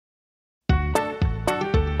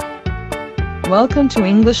Welcome to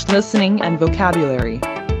English Listening and Vocabulary.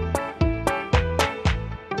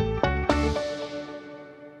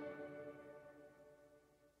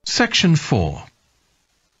 Section 4.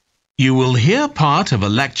 You will hear part of a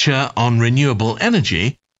lecture on renewable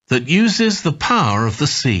energy that uses the power of the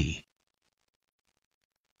sea.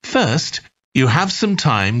 First, you have some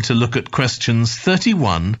time to look at questions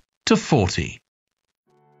 31 to 40.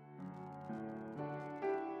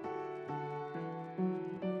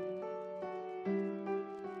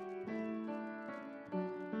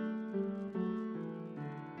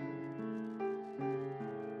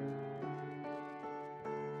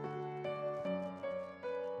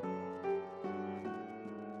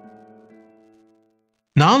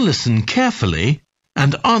 Now listen carefully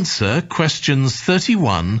and answer questions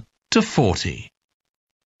 31 to 40.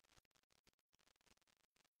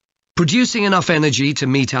 Producing enough energy to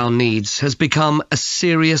meet our needs has become a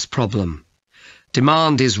serious problem.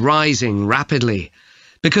 Demand is rising rapidly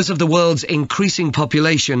because of the world's increasing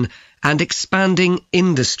population and expanding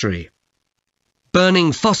industry.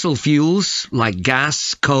 Burning fossil fuels like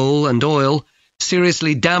gas, coal and oil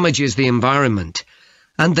seriously damages the environment,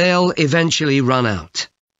 and they'll eventually run out.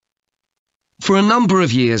 For a number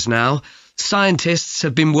of years now, scientists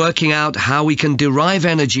have been working out how we can derive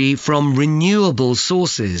energy from renewable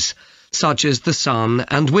sources, such as the sun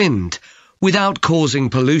and wind, without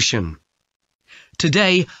causing pollution.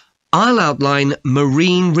 Today, I'll outline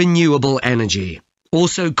marine renewable energy,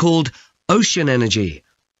 also called ocean energy,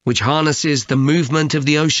 which harnesses the movement of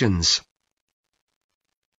the oceans.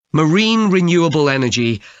 Marine renewable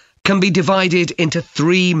energy can be divided into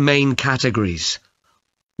three main categories: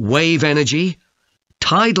 wave energy,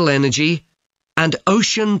 tidal energy, and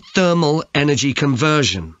ocean thermal energy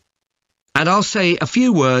conversion. And I'll say a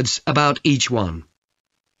few words about each one.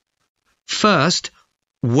 First,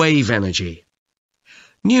 wave energy.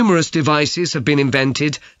 Numerous devices have been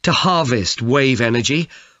invented to harvest wave energy,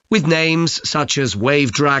 with names such as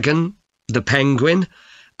Wave Dragon, the Penguin,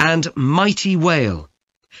 and Mighty Whale.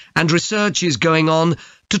 And research is going on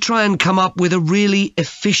to try and come up with a really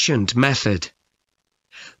efficient method.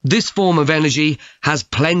 This form of energy has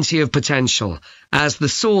plenty of potential, as the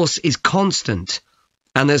source is constant,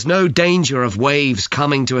 and there's no danger of waves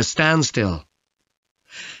coming to a standstill.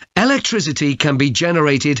 Electricity can be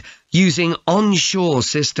generated using onshore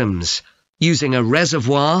systems, using a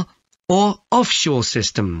reservoir, or offshore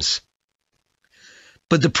systems.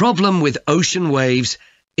 But the problem with ocean waves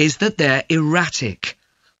is that they're erratic,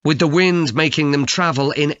 with the wind making them travel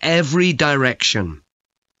in every direction.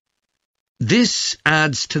 This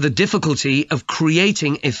adds to the difficulty of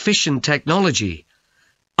creating efficient technology.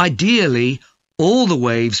 Ideally, all the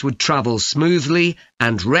waves would travel smoothly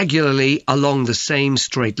and regularly along the same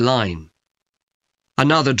straight line.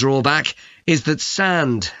 Another drawback is that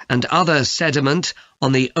sand and other sediment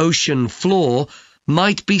on the ocean floor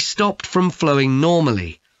might be stopped from flowing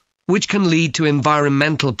normally, which can lead to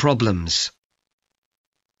environmental problems.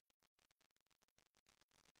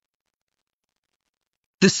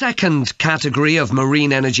 The second category of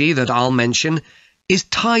marine energy that I'll mention is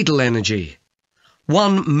tidal energy.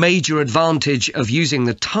 One major advantage of using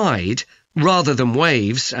the tide rather than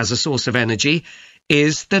waves as a source of energy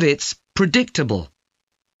is that it's predictable.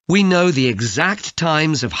 We know the exact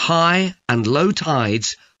times of high and low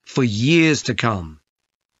tides for years to come.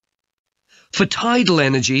 For tidal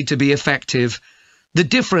energy to be effective, the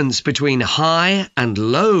difference between high and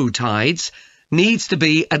low tides needs to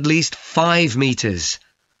be at least 5 meters.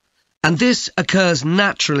 And this occurs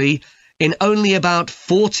naturally in only about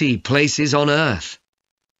 40 places on Earth.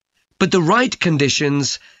 But the right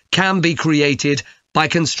conditions can be created by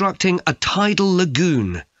constructing a tidal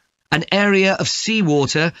lagoon, an area of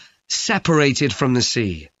seawater separated from the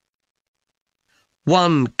sea.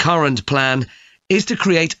 One current plan is to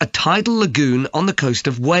create a tidal lagoon on the coast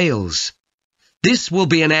of Wales. This will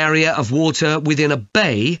be an area of water within a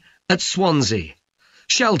bay at Swansea,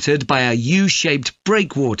 sheltered by a U-shaped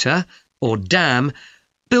breakwater, or dam,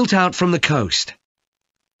 built out from the coast.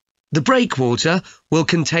 The breakwater will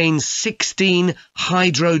contain 16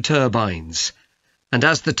 hydro turbines, and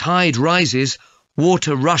as the tide rises,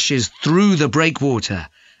 water rushes through the breakwater,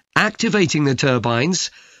 activating the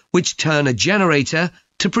turbines, which turn a generator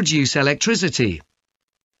to produce electricity.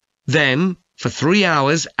 Then, for 3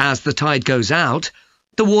 hours as the tide goes out,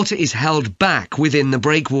 the water is held back within the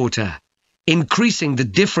breakwater, increasing the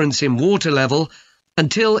difference in water level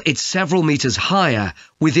until it's several meters higher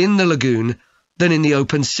within the lagoon than in the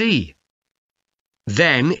open sea.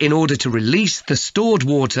 Then, in order to release the stored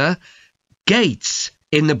water, gates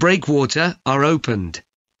in the breakwater are opened.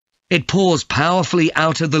 It pours powerfully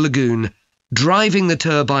out of the lagoon, driving the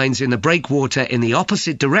turbines in the breakwater in the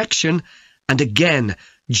opposite direction and again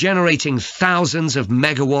generating thousands of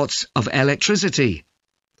megawatts of electricity.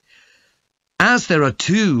 As there are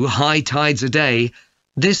 2 high tides a day,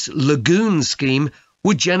 this lagoon scheme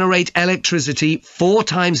would generate electricity 4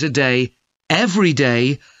 times a day, every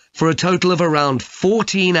day, for a total of around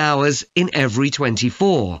 14 hours in every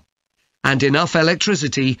 24, and enough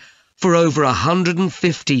electricity for over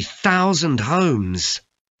 150,000 homes.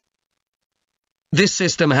 This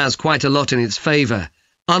system has quite a lot in its favour.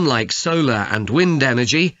 Unlike solar and wind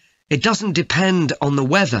energy, it doesn't depend on the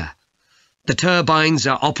weather. The turbines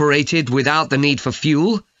are operated without the need for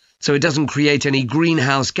fuel, so it doesn't create any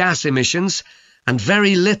greenhouse gas emissions, and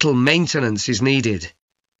very little maintenance is needed.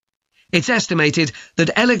 It's estimated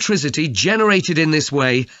that electricity generated in this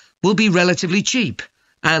way will be relatively cheap,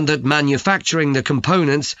 and that manufacturing the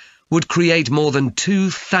components would create more than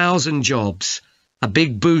 2,000 jobs, a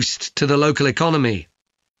big boost to the local economy.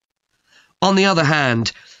 On the other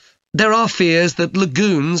hand, there are fears that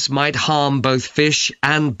lagoons might harm both fish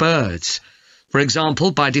and birds, for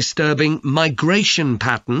example by disturbing migration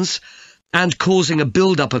patterns and causing a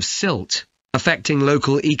build-up of silt, affecting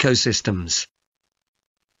local ecosystems.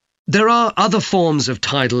 There are other forms of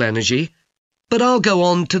tidal energy, but I'll go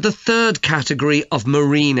on to the third category of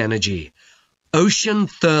marine energy, ocean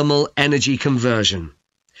thermal energy conversion.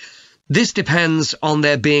 This depends on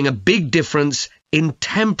there being a big difference in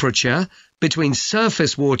temperature between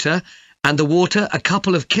surface water and the water a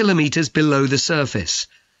couple of kilometres below the surface,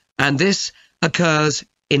 and this occurs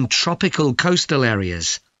in tropical coastal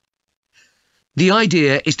areas. The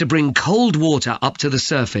idea is to bring cold water up to the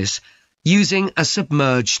surface using a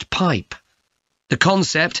submerged pipe. The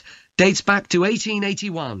concept dates back to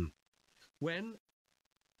 1881, when...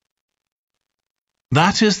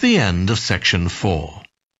 That is the end of section 4.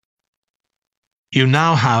 You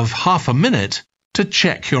now have half a minute to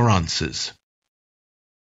check your answers.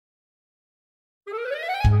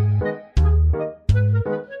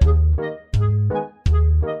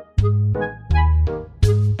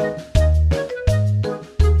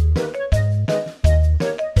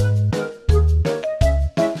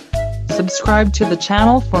 Subscribe to the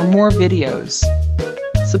channel for more videos.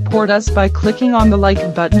 Support us by clicking on the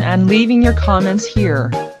like button and leaving your comments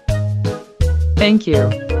here. Thank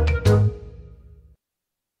you.